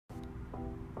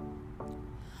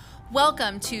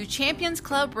Welcome to Champions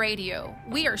Club Radio.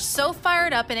 We are so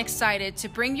fired up and excited to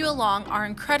bring you along our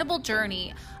incredible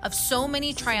journey of so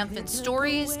many triumphant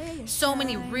stories, so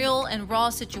many real and raw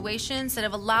situations that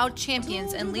have allowed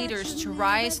champions and leaders to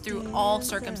rise through all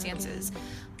circumstances.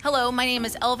 Hello, my name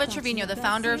is Elva Trevino, the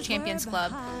founder of Champions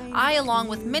Club. I, along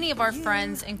with many of our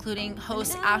friends, including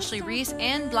hosts Ashley Reese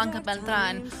and Blanca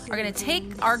Beltran, are going to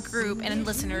take our group and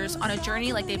listeners on a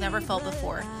journey like they've never felt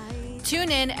before.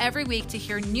 Tune in every week to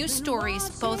hear new stories,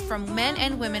 both from men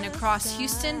and women across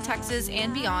Houston, Texas,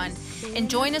 and beyond, and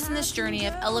join us in this journey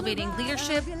of elevating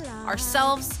leadership,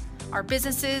 ourselves, our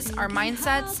businesses, our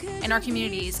mindsets, and our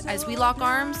communities as we lock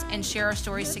arms and share our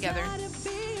stories together.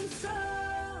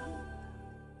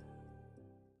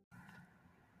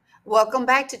 Welcome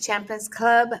back to Champions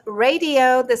Club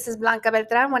Radio. This is Blanca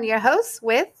Beltran, one of your hosts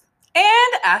with...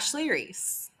 And Ashley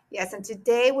Reese. Yes, and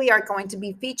today we are going to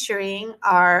be featuring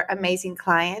our amazing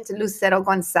client, Lucero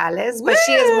Gonzalez. But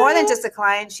she is more than just a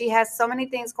client. She has so many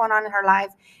things going on in her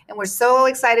life, and we're so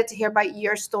excited to hear about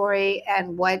your story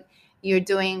and what you're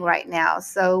doing right now.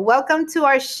 So welcome to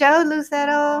our show,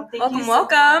 Lucero.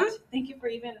 Welcome. Thank you for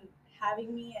even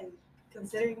having me and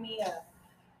considering me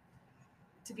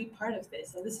to be part of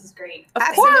this. So this is great. Of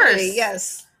course.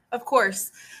 Yes. Of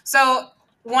course. So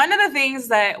one of the things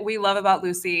that we love about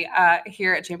Lucy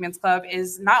here at Champions Club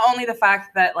is not only the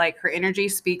fact that like her energy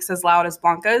speaks as loud as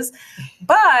Blanca's,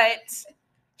 but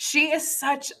she is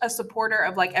such a supporter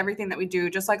of like everything that we do,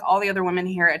 just like all the other women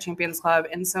here at Champions Club.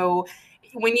 And so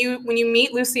when you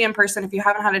meet Lucy in person, if you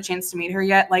haven't had a chance to meet her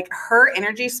yet, like her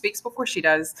energy speaks before she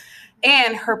does.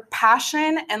 And her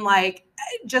passion and like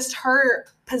just her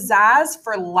pizzazz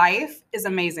for life is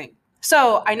amazing.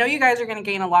 So I know you guys are going to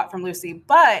gain a lot from Lucy,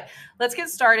 but let's get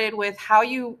started with how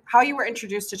you were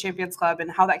introduced to Champions Club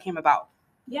and how that came about.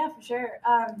 Yeah, for sure.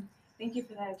 Thank you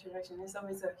for that introduction. It's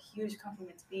always a huge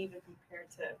compliment to be even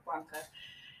compared to Blanca.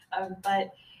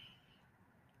 But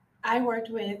I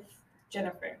worked with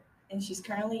Jennifer, and she's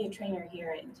currently a trainer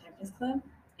here at the Champions Club.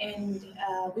 And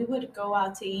we would go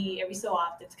out to eat every so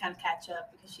often to kind of catch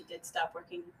up because she did stop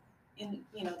working in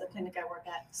the clinic I work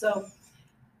at. So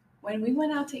when we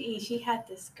went out to eat, she had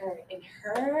this skirt, and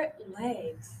her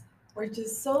legs were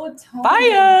just so toned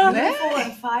and beautiful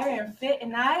and fire and fit.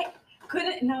 And I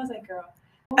couldn't, and I was like, girl,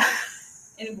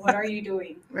 and what are you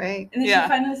doing? Right. And then she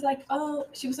finally was like, oh,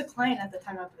 she was a client at the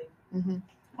time, I believe. Mm-hmm.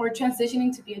 Or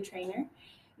transitioning to be a trainer.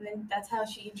 And then that's how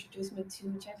she introduced me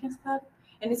to Champions Club.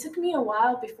 And it took me a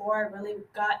while before I really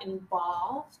got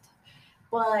involved.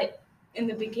 But in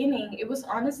the beginning, it was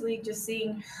honestly just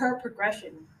seeing her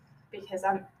progression, because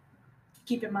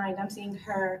keep in mind, I'm seeing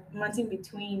her months in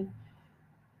between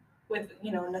with,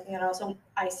 nothing at all. So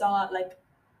I saw like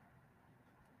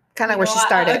kind of where she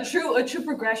started. A true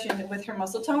progression with her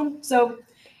muscle tone. So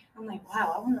I'm like,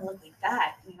 wow, I want to look like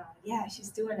that. Yeah, she's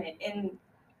doing it. And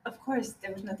of course,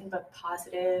 there was nothing but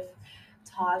positive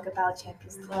talk about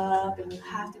Champions Club, and you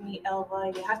have to meet Elva,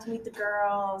 and you have to meet the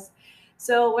girls.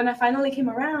 So when I finally came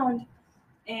around,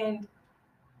 and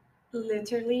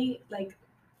literally, like,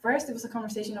 first it was a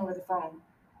conversation over the phone.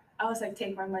 I was like,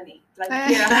 take my money. Like,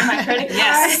 here, I have my credit card.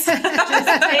 Yes. Just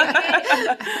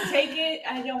take it.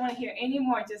 I don't want to hear any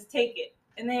more. Just take it.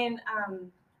 And then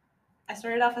I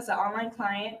started off as an online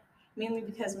client, mainly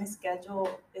because my schedule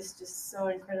is just so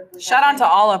incredibly Shout out to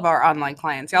all of our online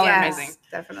clients. Y'all are amazing.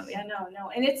 Definitely. Yeah, no.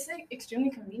 And it's like,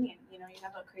 extremely convenient. You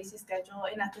have a crazy schedule.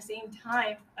 And at the same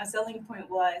time, a selling point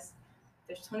was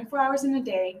there's 24 hours in a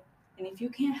day. And if you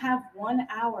can't have 1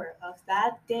 hour of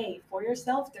that day for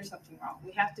yourself, there's something wrong.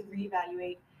 We have to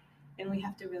reevaluate, and we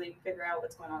have to really figure out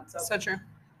what's going on. So true.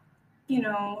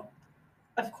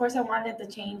 Of course I wanted the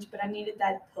change, but I needed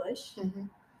that push. Mm-hmm.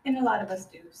 And a lot of us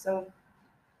do. So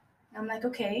I'm like,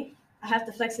 okay, I have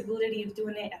the flexibility of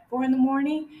doing it at 4 a.m.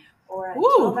 or at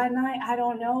 12 at night. I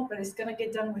don't know, but it's going to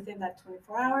get done within that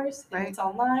 24 hours. And it's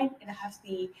online, and I have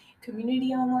the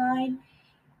community online.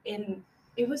 And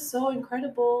it was so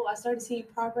incredible. I started seeing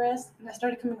progress, and I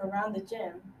started coming around the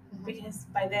gym because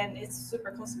by then it's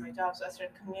super close to my job. So I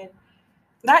started coming in.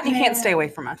 That you can't stay away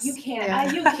from us. You can't.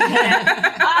 Yeah. You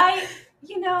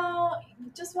can't.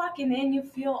 Just walking in, you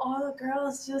feel all the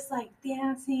girls just like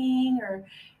dancing, or,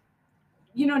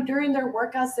 during their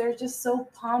workouts, they're just so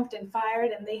pumped and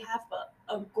fired, and they have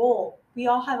a goal. We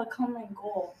all have a common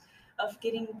goal of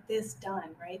getting this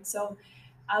done, right? So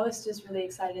I was just really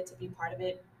excited to be part of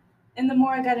it. And the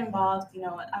more I got involved,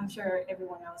 I'm sure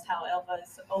everyone knows how Elva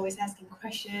is always asking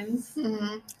questions.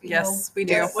 Mm-hmm. Yes, we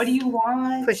do. What do you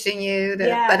want? Pushing you to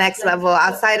the next level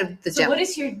outside of the gym. So what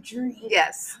is your dream?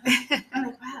 Yes. I'm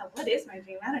like, wow, what is my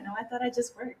dream? I don't know. I thought I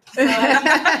just worked.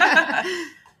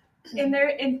 And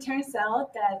it turns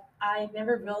out that I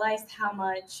never realized how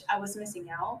much I was missing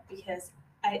out because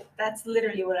that's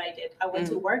literally what I did. I went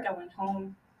to work, I went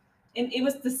home, and it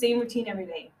was the same routine every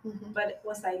day. But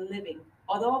was I living?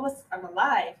 Although I'm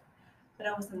alive, but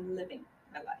I wasn't living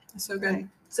my life. So good. Right.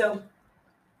 So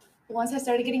once I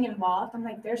started getting involved, I'm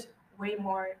like, there's way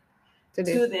more To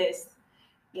to do. this.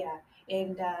 Yeah.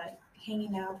 And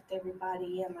hanging out with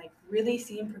everybody and like really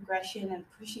seeing progression and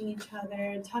pushing each other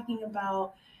and talking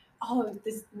about, oh,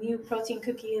 this new protein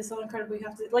cookie is so incredible. You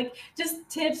have to like just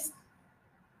tips,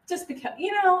 just because,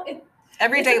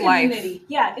 Everyday it's a life. community.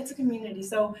 Yeah, it's a community.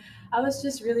 So I was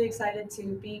just really excited to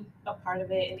be a part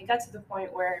of it. And it got to the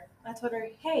point where I told her,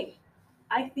 hey,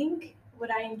 I think what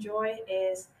I enjoy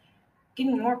is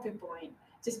getting more people in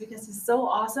just because it's so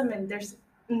awesome and there's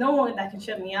no one that can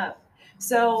shut me up.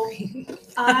 So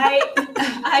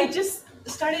I just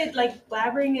started like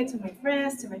blabbering it to my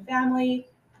friends, to my family,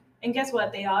 and guess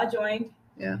what? They all joined.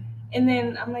 Yeah. And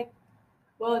then I'm like,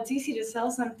 well, it's easy to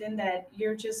sell something that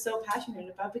you're just so passionate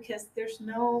about because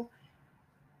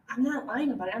I'm not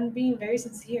lying about it. I'm being very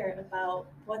sincere about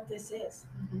what this is.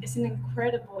 It's an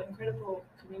incredible, incredible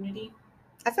community.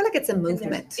 I feel like it's a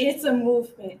movement. It's a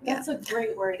movement. That's a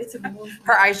great word. It's a movement.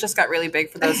 Her eyes just got really big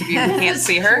for those of you who can't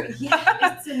see her.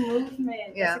 Yeah, it's a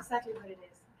movement. Yeah. That's exactly what it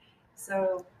is.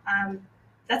 So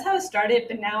that's how it started.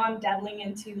 But now I'm dabbling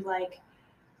into like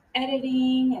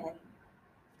editing and,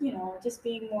 just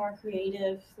being more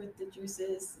creative with the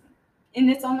juices. And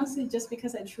it's honestly just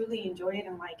because I truly enjoy it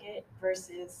and like it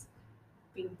versus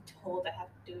being told I have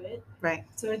to do it. Right.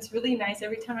 So it's really nice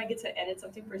every time I get to edit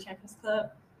something for Champions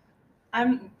Club.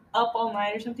 I'm up all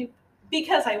night or something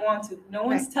because I want to. No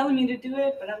one's telling me to do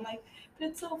it, but I'm like, but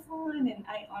it's so fun. And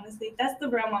I honestly, that's the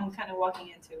realm I'm kind of walking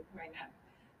into right now.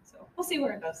 So we'll see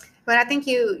where it goes. But I think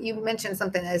you mentioned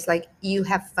something that's like you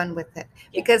have fun with it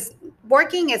because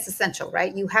working is essential,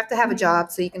 right? You have to have a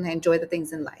job so you can enjoy the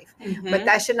things in life, but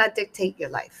that should not dictate your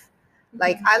life.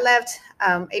 Like I left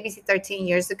ABC 13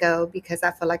 years ago because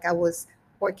I felt like I was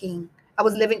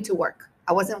living to work.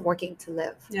 I wasn't working to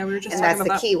live. Yeah, we were just and talking that's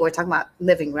about the key. We're talking about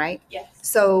living, right? Yes.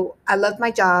 So I loved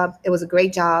my job. It was a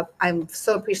great job. I'm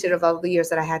so appreciative of all the years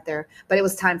that I had there, but it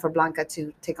was time for Blanca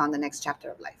to take on the next chapter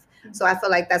of life. So I feel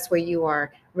like that's where you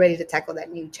are ready to tackle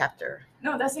that new chapter.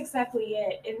 No, that's exactly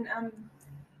it. And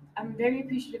I'm very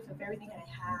appreciative of everything I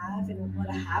have and what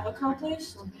I have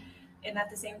accomplished. And at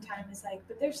the same time, it's like,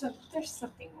 but there's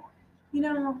something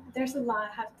more. There's a lot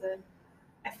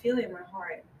I feel in my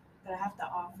heart that I have to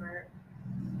offer.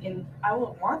 And I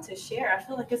would want to share. I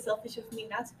feel like it's selfish of me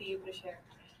not to be able to share.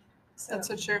 So. That's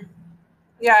so true.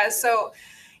 Yeah. So,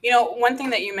 one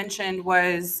thing that you mentioned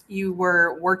was you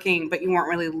were working, but you weren't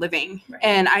really living. Right.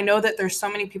 And I know that there's so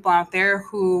many people out there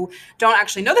who don't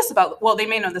actually know this they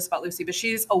may know this about Lucy, but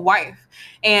she's a wife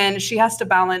and she has to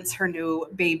balance her new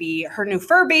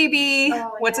fur baby.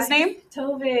 What's his name?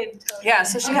 Tobin. Yeah.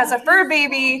 So she has a fur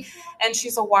baby and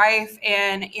she's a wife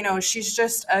and, she's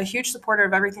just a huge supporter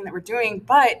of everything that we're doing.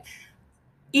 But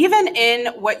even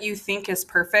in what you think is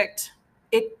perfect,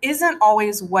 it isn't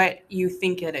always what you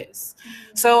think it is.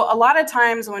 So a lot of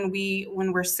times when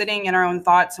we're sitting in our own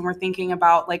thoughts and we're thinking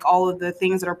about like all of the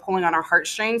things that are pulling on our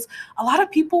heartstrings, a lot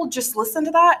of people just listen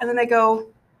to that and then they go,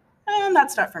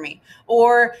 that's not for me.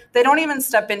 Or they don't even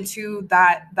step into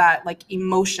that like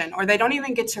emotion, or they don't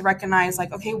even get to recognize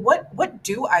like, okay, what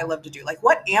do I love to do? Like,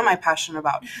 what am I passionate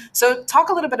about? So talk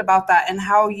a little bit about that and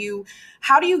how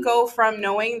do you go from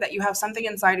knowing that you have something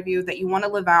inside of you that you want to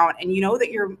live out and you know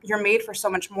that you're made for so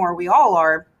much more. We all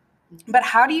are. But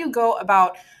how do you go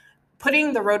about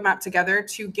putting the roadmap together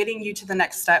to getting you to the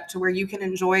next step to where you can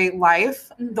enjoy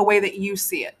life the way that you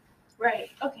see it? Right.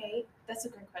 Okay. That's a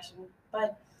great question.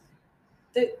 But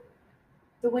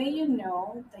the way you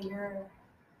know that you're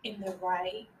in the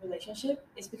right relationship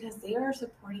is because they are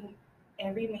supporting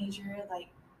every major like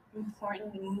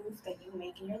important move that you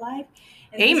make in your life.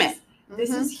 And Amen. This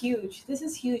is huge. This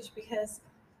is huge because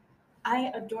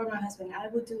I adore my husband. I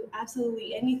will do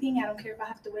absolutely anything. I don't care if I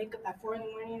have to wake up at 4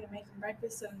 a.m. to make him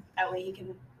breakfast so that way he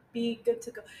can be good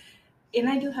to go. And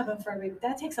I do have a fur baby.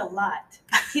 That takes a lot.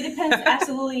 He depends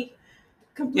absolutely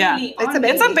completely on me.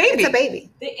 It's a baby.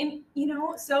 And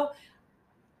so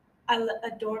I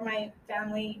adore my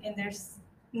family and there's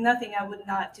nothing I would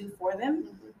not do for them.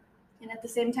 And at the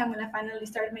same time, when I finally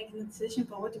started making the decision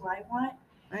for what do I want,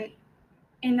 right?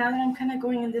 And now that I'm kind of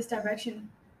going in this direction,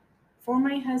 for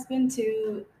my husband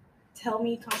to tell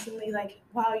me constantly like,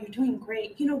 wow, you're doing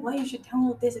great. You know what? You should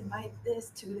download this and buy this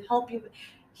to help you.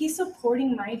 He's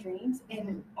supporting my dreams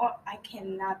and I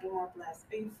cannot be more blessed.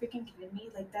 Are you freaking kidding me?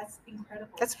 Like, that's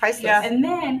incredible. That's priceless. Yeah. And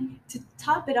then to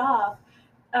top it off,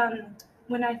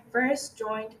 when I first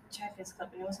joined Champions Club,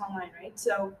 and it was online, right?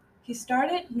 So he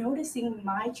started noticing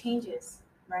my changes,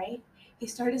 right? He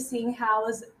started seeing how I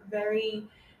was very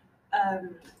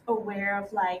aware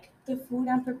of like the food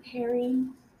I'm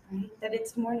preparing, right? That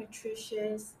it's more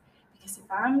nutritious. Because if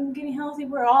I'm getting healthy,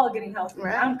 we're all getting healthy.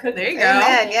 Right. I'm cooking. There you go.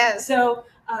 Amen. Yes. So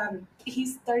he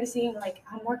started seeing like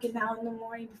I'm working out in the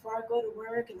morning before I go to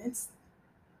work, and it's,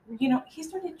 he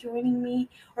started joining me.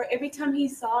 Or every time he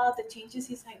saw the changes,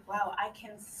 he's like, wow, I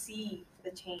can see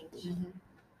the change. Mm-hmm.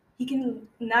 He can,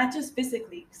 not just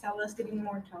physically, because I was getting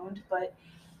more toned, but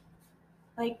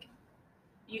like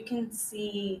you can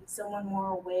see someone more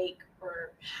awake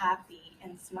or happy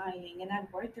and smiling. And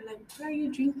at work, they're like, what are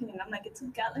you drinking? And I'm like, it's a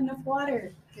gallon of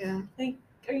water. Yeah. Like,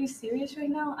 are you serious right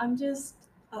now? I'm just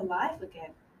alive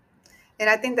again. And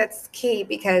I think that's key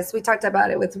because we talked about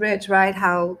it with Rich, right?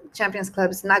 How Champions Club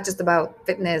is not just about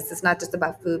fitness, it's not just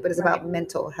about food, but it's about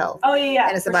mental health. Oh, yeah.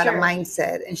 And it's about a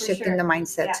mindset and For shifting sure. the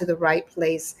mindset Yeah. to the right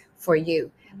place for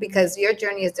you. Because your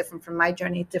journey is different from my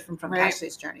journey, different from Right.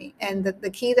 Ashley's journey. And the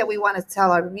key that we want to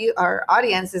tell our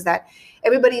audience is that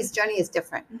everybody's journey is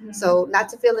different. Mhm. So not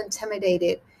to feel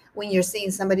intimidated when you're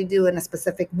seeing somebody doing a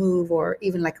specific move or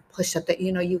even like a push-up that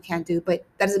you can't do, but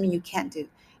that doesn't mean you can't do.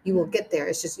 You will get there.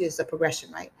 It's a progression,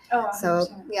 right? Oh, 100%, So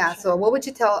yeah. for So what would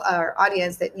you tell our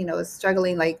audience that is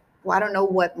struggling, like, well, I don't know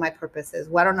what my purpose is.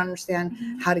 Well, I don't understand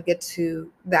Mhm. how to get to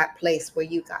that place where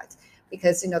you got.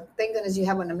 Because thank goodness you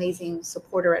have an amazing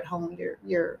supporter at home.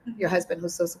 Your husband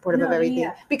who's so supportive of No, everything.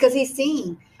 yeah. Because he's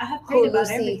seeing. I have prayed about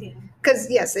Lucy- everything. Because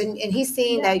yes, and he's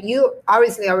seeing Yeah. that you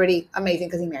obviously already amazing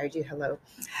because he married you. Hello.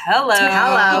 Hello.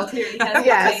 Hello. He clearly has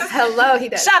Yes. faith. Hello. He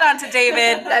does. Shout out to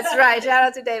David. That's right. Shout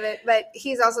out to David. But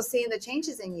he's also seeing the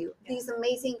changes in you. Yeah. These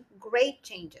amazing, great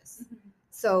changes. Mhm.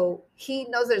 So he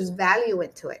knows there's value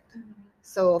into it. Mhm.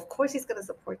 So of course he's going to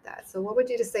support that. So what would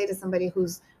you just say to somebody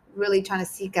who's really trying to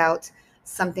seek out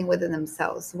something within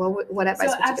themselves? What advice So would you give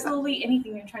them? absolutely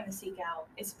anything you're trying to seek out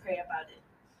is pray about it.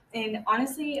 And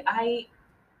honestly,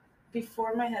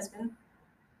 before my husband,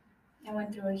 I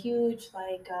went through a huge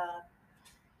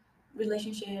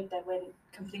relationship that went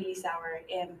completely sour,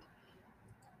 and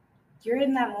you're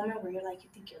in that moment where you're like, you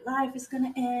think your life is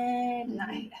gonna end.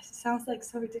 And it sounds like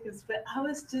so ridiculous, but I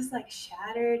was just like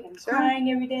shattered and Sure.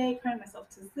 crying every day, crying myself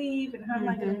to sleep, and how am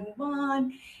I gonna move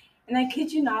on? And I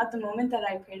kid you not, the moment that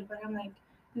I prayed about it, I'm like,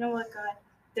 you know what, God,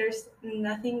 there's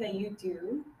nothing that you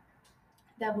do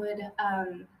that would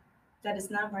that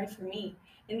is not right for me.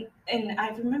 And I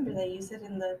remember that you said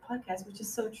in the podcast, which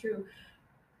is so true,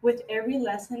 with every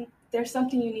lesson, there's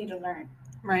something you need to learn.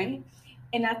 Right.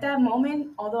 And at that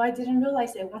moment, although I didn't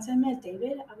realize it, once I met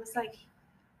David, I was like,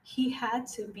 he had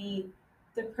to be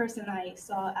the person I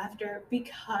saw after,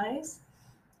 because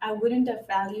I wouldn't have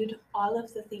valued all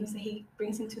of the things that he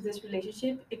brings into this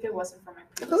relationship if it wasn't for my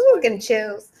previous Ooh, one. getting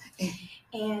chills.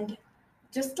 And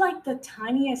just like the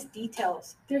tiniest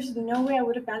details, there's no way I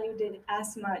would have valued it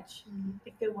as much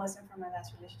if it wasn't for my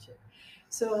last relationship.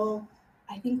 So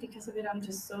I think because of it, I'm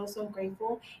just so, so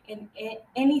grateful. And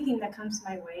anything that comes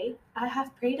my way, I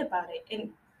have prayed about it.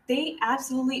 And they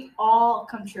absolutely all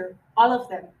come true, all of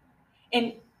them.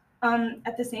 And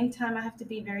at the same time, I have to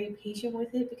be very patient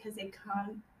with it because they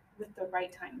come with the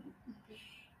right timing.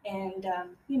 And,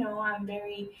 I'm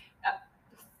very,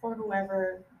 for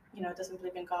whoever, doesn't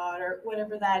believe in God or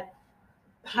whatever that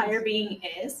higher being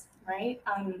is, right?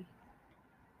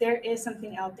 There is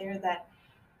something out there that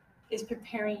is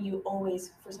preparing you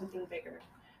always for something bigger.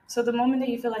 So the moment that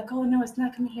you feel like, oh no, it's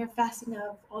not coming here fast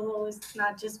enough, although it's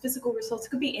not just physical results, it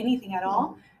could be anything at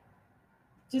all.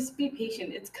 Just be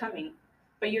patient. It's coming,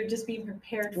 but you're just being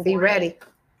prepared for it. Be ready.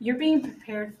 You're being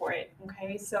prepared for it.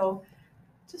 Okay. So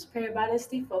just pray about it.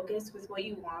 Stay focused with what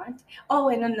you want. Oh,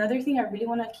 and another thing I really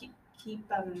want to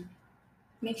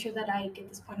make sure that I get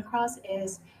this point across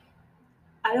is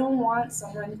I don't want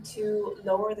someone to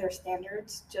lower their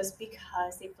standards just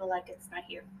because they feel like it's not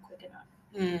here quick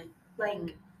enough.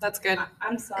 Like, That's good.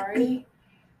 I'm sorry,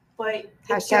 but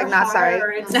it's Hashtag your not heart, sorry.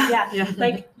 or it's, Yeah.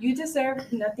 like you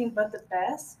deserve nothing but the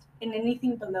best, and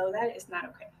anything below that is not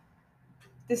okay.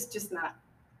 This is just not.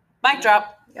 Mic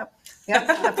drop.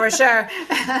 Yep, for sure.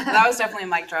 That was definitely a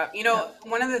mic drop.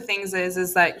 One of the things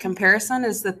is that comparison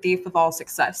is the thief of all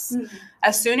success. Mhm.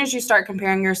 As soon as you start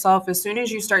comparing yourself, as soon as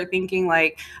you start thinking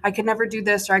like, I could never do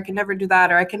this, or I could never do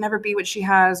that, or I could never be what she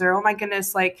has, or oh my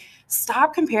goodness, like,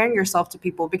 stop comparing yourself to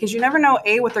people, because you never know,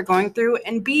 A, what they're going through,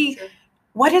 and B, Sure.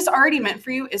 what is already meant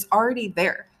for you is already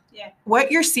there. Yeah.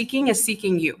 What you're seeking is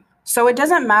seeking you. So it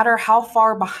doesn't matter how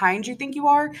far behind you think you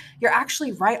are, you're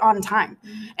actually right on time.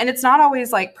 And it's not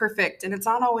always like perfect, and it's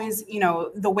not always,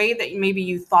 the way that maybe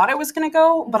you thought it was going to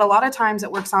go, but a lot of times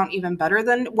it works out even better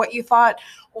than what you thought,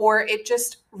 or it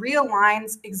just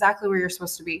realigns exactly where you're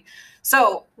supposed to be.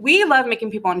 So we love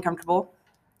making people uncomfortable,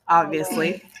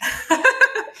 obviously.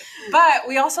 But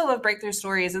we also love breakthrough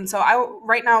stories. And so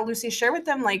right now, Lucy, share with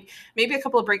them like maybe a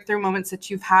couple of breakthrough moments that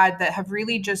you've had that have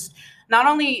really just not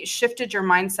only shifted your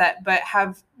mindset, but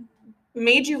have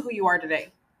made you who you are today.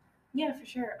 Yeah, for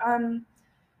sure.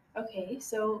 Okay,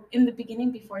 so in the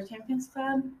beginning, before Champions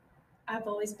Club, I've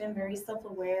always been very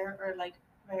self-aware, or like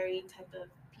very type of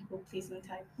people-pleasing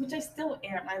type, which I still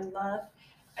am.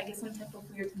 I get some type of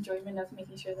weird enjoyment of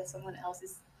making sure that someone else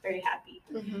is very happy,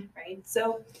 right?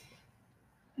 So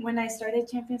when I started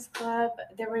Champions Club,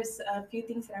 there was a few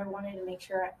things that I wanted to make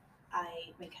sure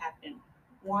I make happen.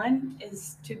 One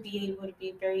is to be able to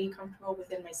be very comfortable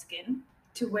within my skin,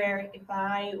 to where if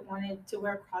I wanted to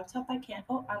wear a crop top, I can.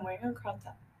 Oh, I'm wearing a crop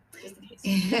top, just in case.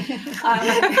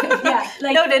 Yeah,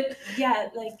 like Noted. Yeah,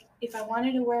 like if I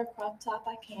wanted to wear a crop top,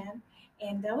 I can.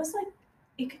 And that was like,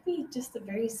 it could be just a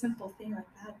very simple thing like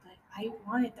that, but I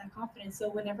wanted that confidence. So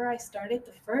whenever I started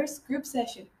the first group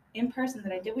session in person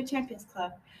that I did with Champions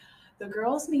Club, the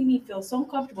girls made me feel so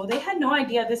comfortable. They had no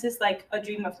idea this is like a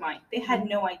dream of mine. They had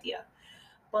no idea.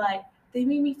 But they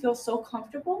made me feel so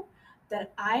comfortable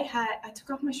that I took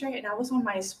off my shirt and I was on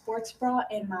my sports bra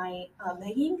and my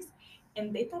leggings,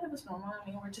 and they thought it was normal. I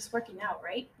mean, we're just working out,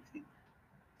 right?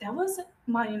 That was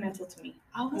monumental to me.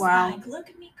 I was like, look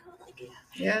at me go, like,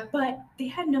 Yeah. But they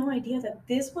had no idea that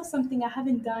this was something I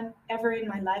haven't done ever in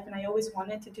my life, and I always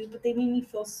wanted to do. But they made me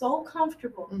feel so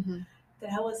comfortable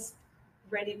that I was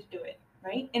ready to do it,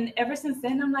 right? And ever since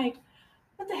then, I'm like,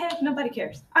 what the heck? Nobody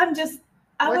cares. I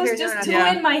was just too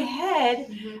in my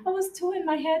head. I was too in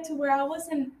my head to where I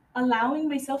wasn't allowing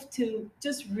myself to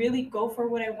just really go for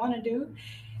what I want to do.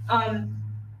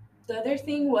 The other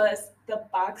thing was the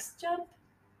box jump.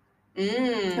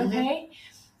 Okay.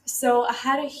 So I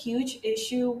had a huge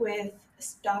issue with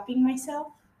stopping myself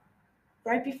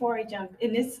right before I jumped.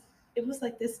 And it was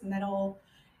like this metal,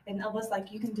 and I was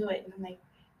like, you can do it. And I'm like,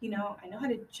 I know how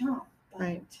to jump, but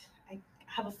I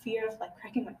have a fear of like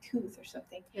cracking my tooth or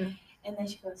something. Yeah. And then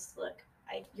she goes, look,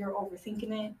 you're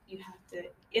overthinking it. You have to.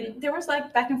 And there was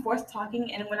like back and forth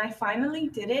talking. And when I finally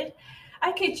did it,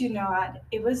 I kid you not,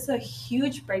 it was a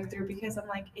huge breakthrough, because I'm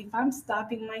like, if I'm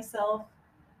stopping myself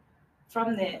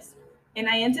from this, and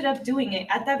I ended up doing it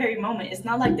at that very moment. It's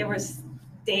not like there was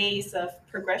days of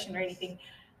progression or anything.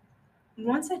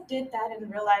 Once I did that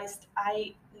and realized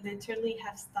I literally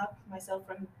have stopped myself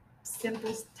from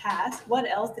simple tasks, what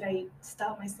else did I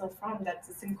stop myself from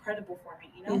that's incredible for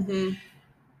me,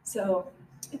 So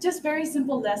just very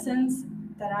simple lessons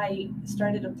that I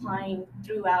started applying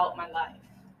throughout my life.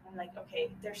 I'm like, okay,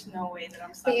 there's no way that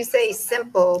I'm stopping. But you say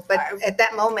simple, but at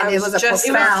that moment it was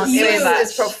profound. It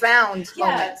was profound.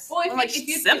 Yeah. Well,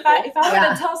 if I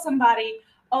were to tell somebody,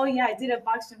 oh yeah, I did a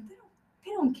box jump,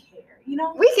 they don't care.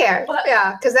 We care,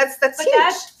 because that's but huge.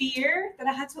 That fear that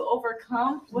I had to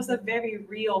overcome was a very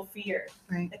real fear.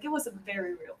 Right. Like, it was a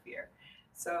very real fear.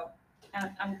 So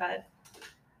I'm glad.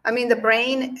 I mean, the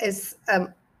brain is a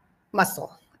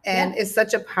muscle, and it's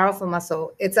such a powerful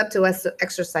muscle. It's up to us to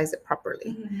exercise it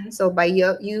properly. So by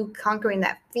you conquering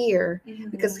that fear,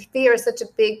 because fear is such a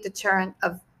big deterrent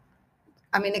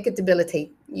it could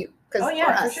debilitate you. Because for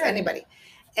us, anybody.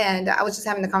 And I was just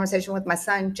having a conversation with my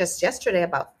son just yesterday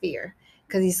about fear,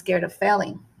 because he's scared of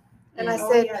failing. And I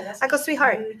said, I go,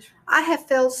 sweetheart, I have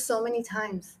failed so many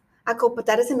times. I go, but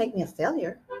that doesn't make me a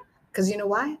failure. Because you know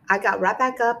why? I got right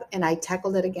back up and I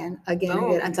tackled it again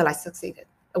until I succeeded,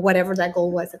 whatever that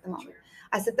goal was at the moment.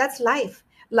 I said, that's life.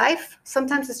 Life,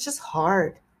 sometimes it's just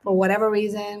hard for whatever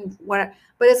reason, but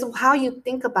it's how you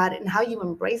think about it and how you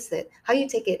embrace it, how you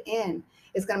take it in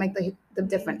is going to make the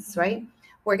difference, right?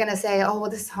 We're going to say, oh, well,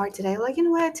 this is hard today. Like, you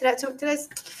know what? Today's,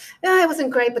 it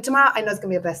wasn't great, but tomorrow I know it's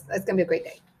going to be a great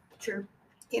day. True.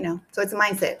 So it's a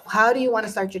mindset. How do you want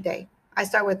to start your day? I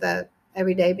start with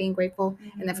every day being grateful.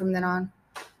 And then from then on,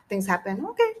 things happen.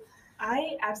 Okay.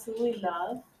 I absolutely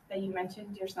love that you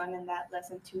mentioned your son in that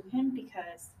lesson to him,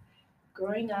 because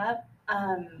growing up,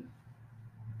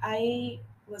 I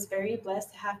was very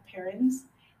blessed to have parents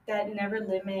that never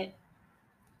limit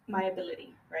my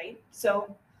ability, right?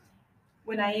 So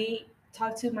when I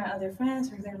talk to my other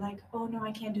friends, or they're like, oh no,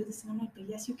 I can't do this, and I'm like, but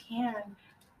yes, you can.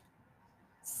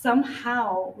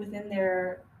 Somehow within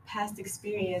their past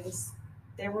experience,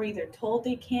 they were either told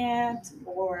they can't,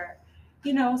 or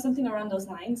something around those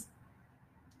lines.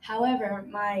 However,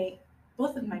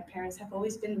 both of my parents have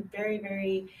always been very,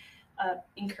 very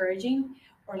encouraging,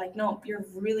 or like, no, you're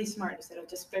really smart, Lucero,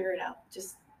 just figure it out.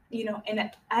 Just,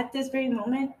 and at this very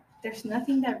moment, there's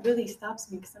nothing that really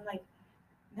stops me, because I'm like,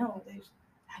 no,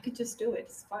 I could just do it.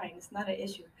 It's fine. It's not an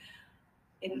issue.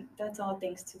 And that's all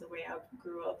thanks to the way I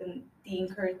grew up and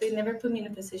they never put me in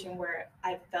a position where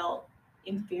I felt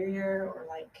inferior or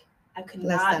like I could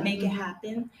Less not than. make it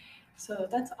happen. So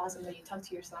that's awesome that you talk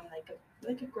to your son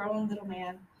like a grown little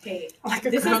man. Hey,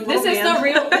 this is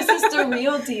the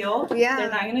real deal. Yeah. They're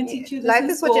not going to teach you this Life in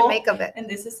is school, what you make of it. and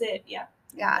this is it. Yeah.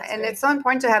 Yeah, That's and great. it's so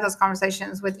important to have those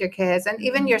conversations with your kids and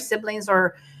even your siblings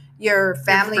or your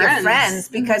family or friends. friends,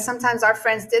 because sometimes our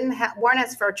friends weren't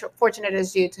as fortunate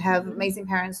as you to have amazing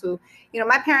parents who,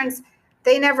 my parents,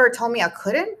 they never told me I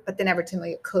couldn't, but they never told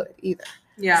me I could either.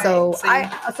 Yeah. So same.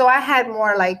 I had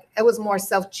more like, it was more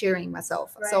self-cheering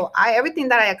myself. Right. So everything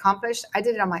that I accomplished, I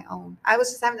did it on my own. I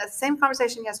was just having that same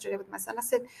conversation yesterday with my son. I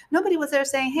said, nobody was there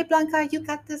saying, hey, Blanca, you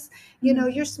got this,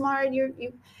 you're smart,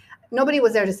 nobody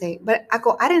was there to say, but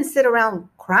I didn't sit around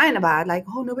crying about it, like,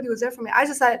 oh, nobody was there for me. I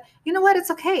just thought, you know what? It's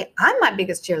okay. I'm my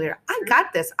biggest cheerleader. I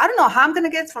got this. I don't know how I'm going to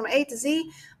get from A to Z,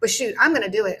 but shoot, I'm going to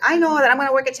do it. I know that I'm going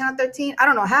to work at Channel 13. I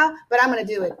don't know how, but I'm going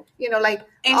to do it.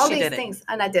 And all she these did it. things.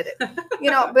 And I did it,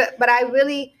 but I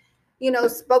really,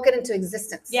 spoke it into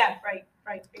existence. Yeah, right.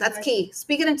 That's Exactly. key.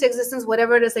 Speak it into existence,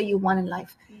 whatever it is that you want in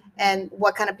life and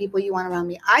what kind of people you want around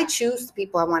me. I choose the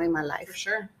people I want in my life. For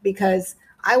sure. Because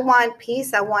I want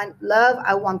peace. I want love.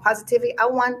 I want positivity.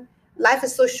 Life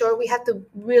is so short. We have to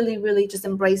really, really just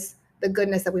embrace the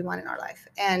goodness that we want in our life.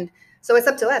 And so it's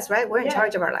up to us, right? We're in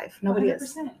charge of our life. Nobody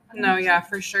is. 100%. No, yeah,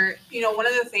 for sure. One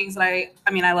of the things that I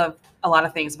love a lot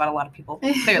of things about a lot of people,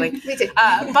 clearly. Me too.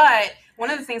 But one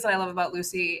of the things that I love about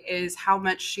Lucy is how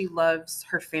much she loves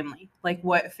her family, like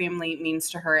what family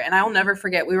means to her. And I'll never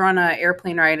forget, we were on an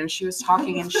airplane ride and she was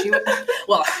talking and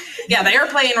well, yeah, the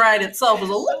airplane ride itself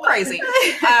was a little crazy.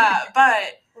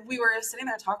 But we were sitting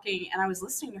there talking and I was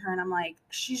listening to her and I'm like,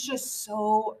 she's just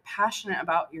so passionate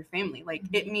about your family. Like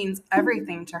it means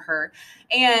everything to her.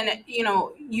 And,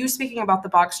 you speaking about the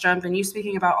box jump and you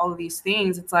speaking about all of these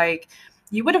things, it's like,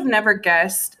 you would have never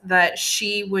guessed that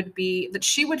she would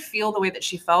feel the way that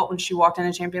she felt when she walked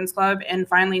into Champions Club and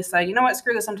finally said, you know what,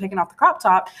 screw this, I'm taking off the crop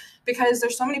top, because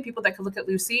there's so many people that could look at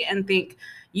Lucy and think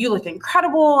you look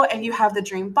incredible and you have the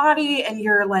dream body and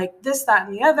you're like this, that,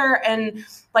 and the other. And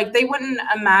like, they wouldn't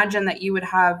imagine that you would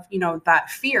have, that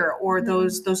fear or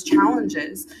those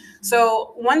challenges.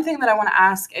 So one thing that I want to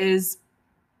ask is,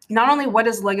 not only what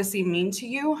does legacy mean to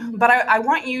you, but I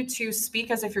want you to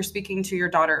speak as if you're speaking to your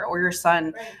daughter or your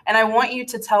son. Right. And I want you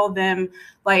to tell them,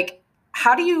 like,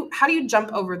 how do you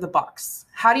jump over the box?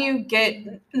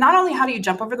 Not only how do you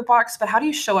jump over the box, but how do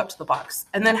you show up to the box?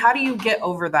 And then how do you get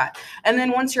over that? And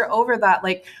then once you're over that,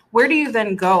 like, where do you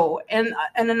then go? And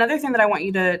another thing that I want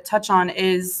you to touch on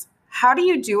is, how do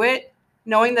you do it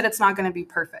knowing that it's not going to be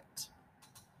perfect?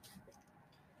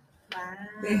 Wow.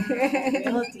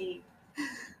 Real deep.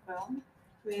 Well,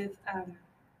 with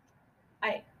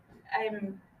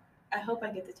I hope I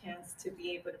get the chance to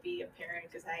be able to be a parent,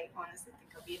 because I honestly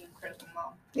think I'll be an incredible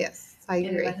mom. Yes, I And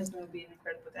agree. my husband will be an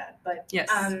incredible dad. But Yes.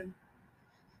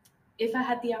 if I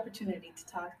had the opportunity to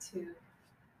talk to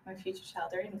my future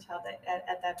child or any child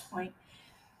at that point,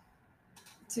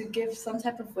 to give some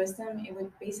type of wisdom, it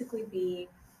would basically be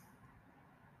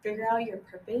figure out your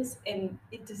purpose, and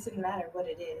it doesn't matter what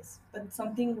it is, but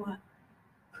something will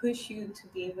push you to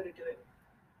be able to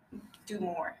do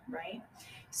more, right?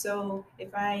 So if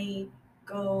I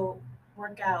go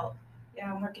work out,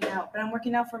 yeah, I'm working out, but I'm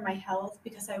working out for my health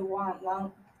because I want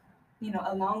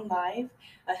a long life,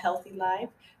 a healthy life,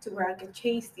 to where I can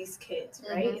chase these kids,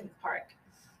 right, in the park.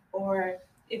 Or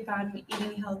if I'm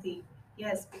eating healthy,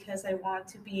 yes, because I want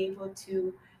to be able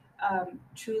to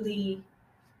truly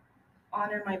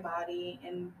honor my body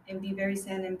and be very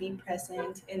zen and be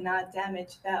present and not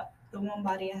damage the one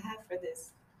body I have for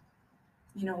this,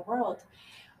 world.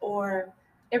 Or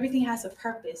everything has a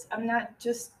purpose. I'm not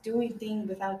just doing things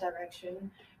without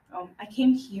direction. I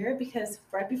came here because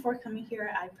right before coming here,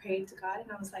 I prayed to God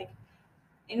and I was like,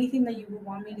 anything that you would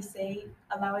want me to say,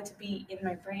 allow it to be in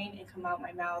my brain and come out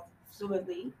my mouth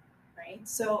fluidly, right?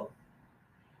 So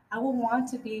I would want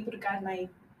to be able to guide my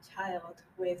child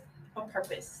with a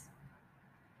purpose.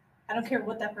 I don't care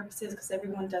what that purpose is, because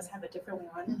everyone does have a different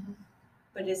one.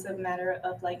 But it's a matter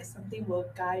of like, something will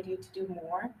guide you to do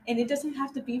more. And it doesn't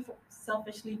have to be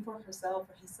selfishly for herself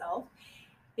or himself.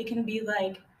 It can be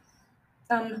like,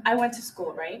 I went to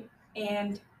school, right?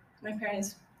 And my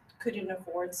parents couldn't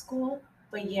afford school,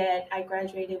 but yet I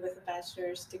graduated with a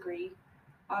bachelor's degree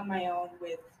on my own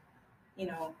with,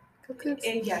 Cooks.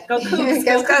 Yeah, go Cougs.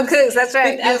 Yes, go Coogs. That's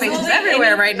right. With everything's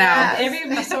everywhere right now. Every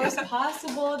resource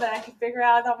possible that I can figure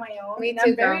out on my own. Me and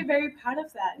too, I'm very, girl. very proud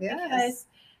of that. Yes. Because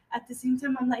at the same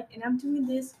time, I'm like, and I'm doing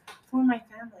this for my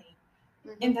family.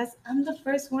 And I'm the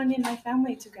first one in my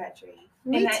family to graduate.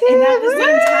 Me and too. and at the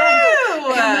same time,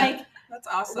 Woo! and I'm like, That's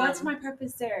awesome. what's my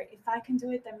purpose there? If I can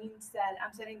do it, that means that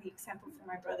I'm setting the example for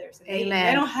my brothers. And Amen.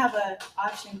 they don't have an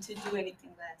option to do anything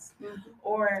less.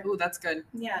 Or, Ooh, that's good.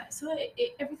 yeah, so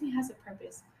everything has a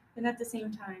purpose. And at the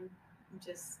same time,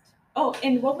 just, oh,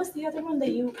 and what was the other one that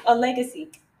a legacy.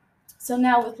 So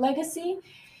now with legacy,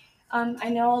 I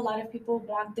know a lot of people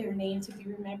want their name to be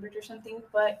remembered or something,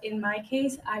 but in my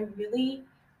case, I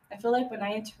feel like when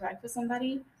I interact with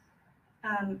somebody,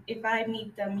 if I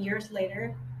meet them years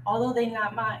later, although they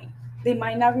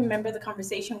might not remember the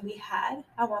conversation we had,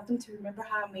 I want them to remember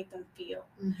how I made them feel.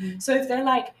 So if they're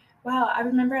like, wow, I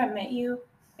remember I met you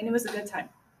and it was a good time.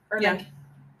 Or like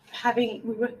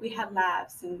we had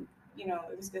laughs and, you know,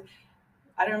 it was good.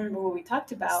 I don't remember what we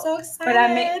talked about. So excited. But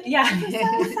I made,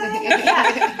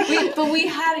 but we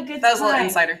had a good time. That was a little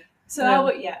insider. So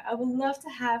I would love to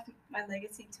have my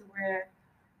legacy to where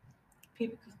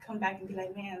people could come back and be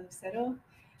like, man, Lucero,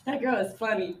 that girl is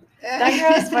funny. That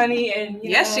girl is funny, and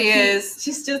Yes, she is.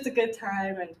 She's just a good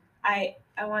time, and I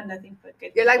want nothing but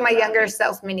good. You're like my people around younger me.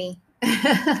 self, Minnie. Yeah,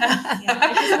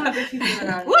 I just want good people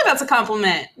around Ooh, me. that's a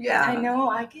compliment. Yeah. I know.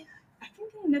 I've been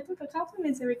getting nothing but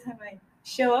compliments every time I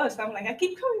show up. So I'm like, I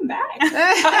keep coming back.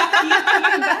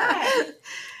 Coming back.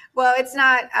 Well, it's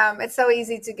not. It's so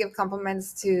easy to give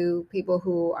compliments to people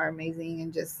who are amazing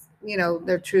and just, you know,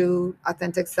 their true,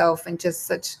 authentic self, and just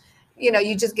such, you know,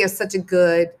 you just give such a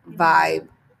good vibe.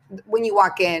 When you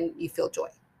walk in, you feel joy.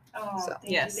 Oh, So,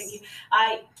 thank yes. you,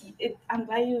 thank you. I'm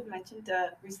glad you mentioned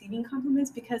receiving compliments,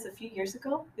 because a few years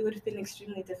ago, it would have been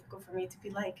extremely difficult for me to be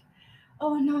like,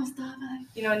 oh, no, stop.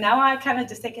 You know, now I kind of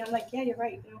just take it. I'm like, yeah, you're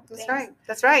right. You know, That's thanks. right.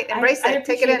 That's right. Embrace I it.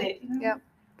 Take it in. appreciate you know? Yeah,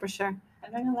 for sure.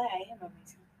 I'm not going to lie, I am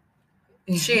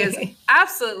amazing. She is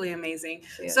absolutely amazing.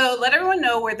 She is. So let everyone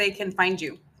know where they can find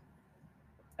you.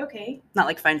 Okay. Not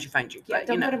like find you, Yeah, but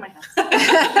don't you know. go to my house.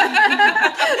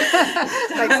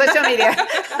 Like social media.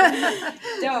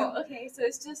 No, okay. So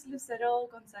it's just Lucero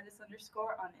Gonzalez _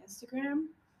 on Instagram.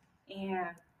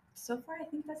 And so far, I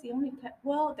think that's the only.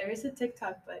 Well, there is a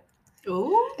TikTok, but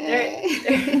Ooh.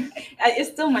 it's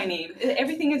still my name.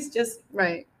 Everything is just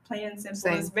Right. plain and simple.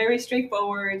 Same. It's very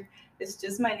straightforward. It's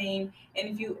just my name. And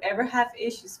if you ever have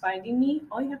issues finding me,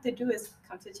 all you have to do is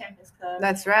come to Champions Club.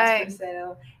 That's ask for right.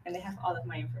 Lucero, and they have all of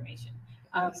my information.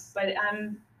 Yes. But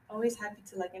I'm always happy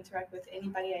to like interact with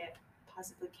anybody I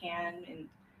possibly can, and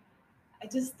I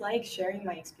just like sharing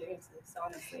my experiences.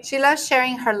 Honestly, She loves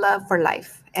sharing her love for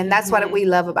life, and that's what Mhm. we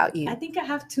love about you. I think I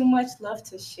have too much love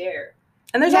to share.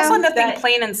 And there's Yeah, also nothing that-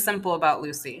 plain and simple about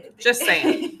Lucy. Just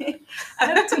saying. I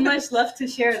have too much love to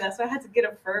share. That's why I had to get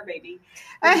a fur baby,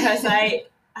 because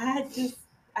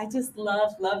I just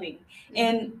love loving.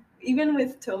 And even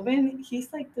with Tobin, he's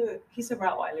a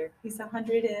Rottweiler. He's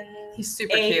 108 He's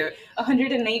super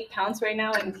cute. pounds right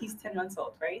now, and he's 10 months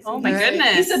old, right? So Oh my Right.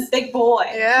 goodness. he's a big boy.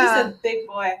 Yeah. He's a big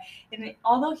boy. And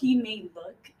although he may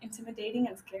look intimidating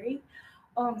and scary,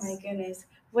 oh my goodness,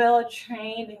 well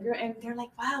trained, and they're like,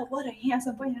 wow, what a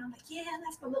handsome boy. And I'm like, yeah,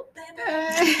 that's my little baby.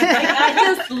 Like,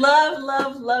 I just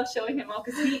love showing him all,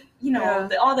 because he, you know,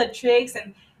 Yeah. all the tricks,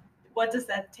 and what does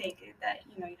that take? That,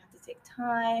 you know, you have to take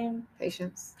time,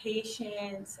 Patience.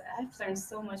 patience. I've learned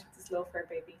so much with this little fur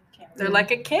baby. Can't They're wait.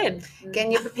 like a kid,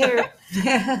 Can you prepare?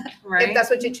 right? If that's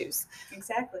what you choose.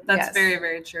 Exactly. That's Yes. very,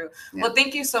 very true. Yeah. Well,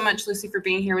 thank you so much, Lucy, for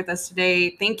being here with us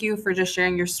today. Thank you for just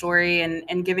sharing your story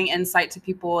and giving insight to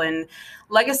people. And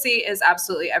legacy is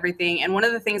absolutely everything. And one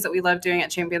of the things that we love doing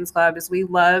at Champions Club is we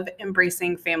love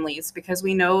embracing families, because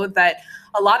we know that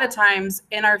a lot of times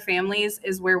in our families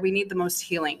is where we need the most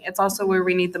healing. It's also where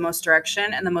we need the most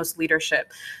direction and the most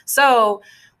leadership. So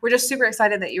we're just super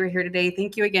excited that you were here today.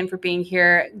 Thank you again for being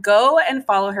here. Go and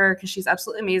follow her, because she's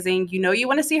absolutely amazing. You know you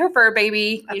want to see her fur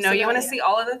baby. You know you want to Absolutely. see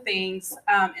all of the things.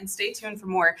 And stay tuned for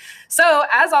more. So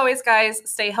as always, guys,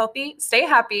 stay healthy, stay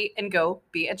happy, and go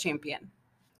be a champion.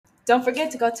 Don't forget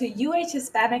to go to UH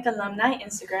Hispanic Alumni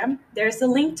Instagram. There's a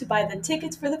link to buy the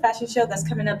tickets for the fashion show that's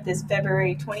coming up this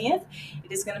February 20th.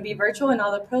 It is going to be virtual, and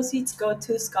all the proceeds go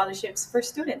to scholarships for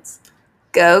students.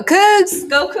 Go Cougs!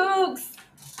 Go Cougs!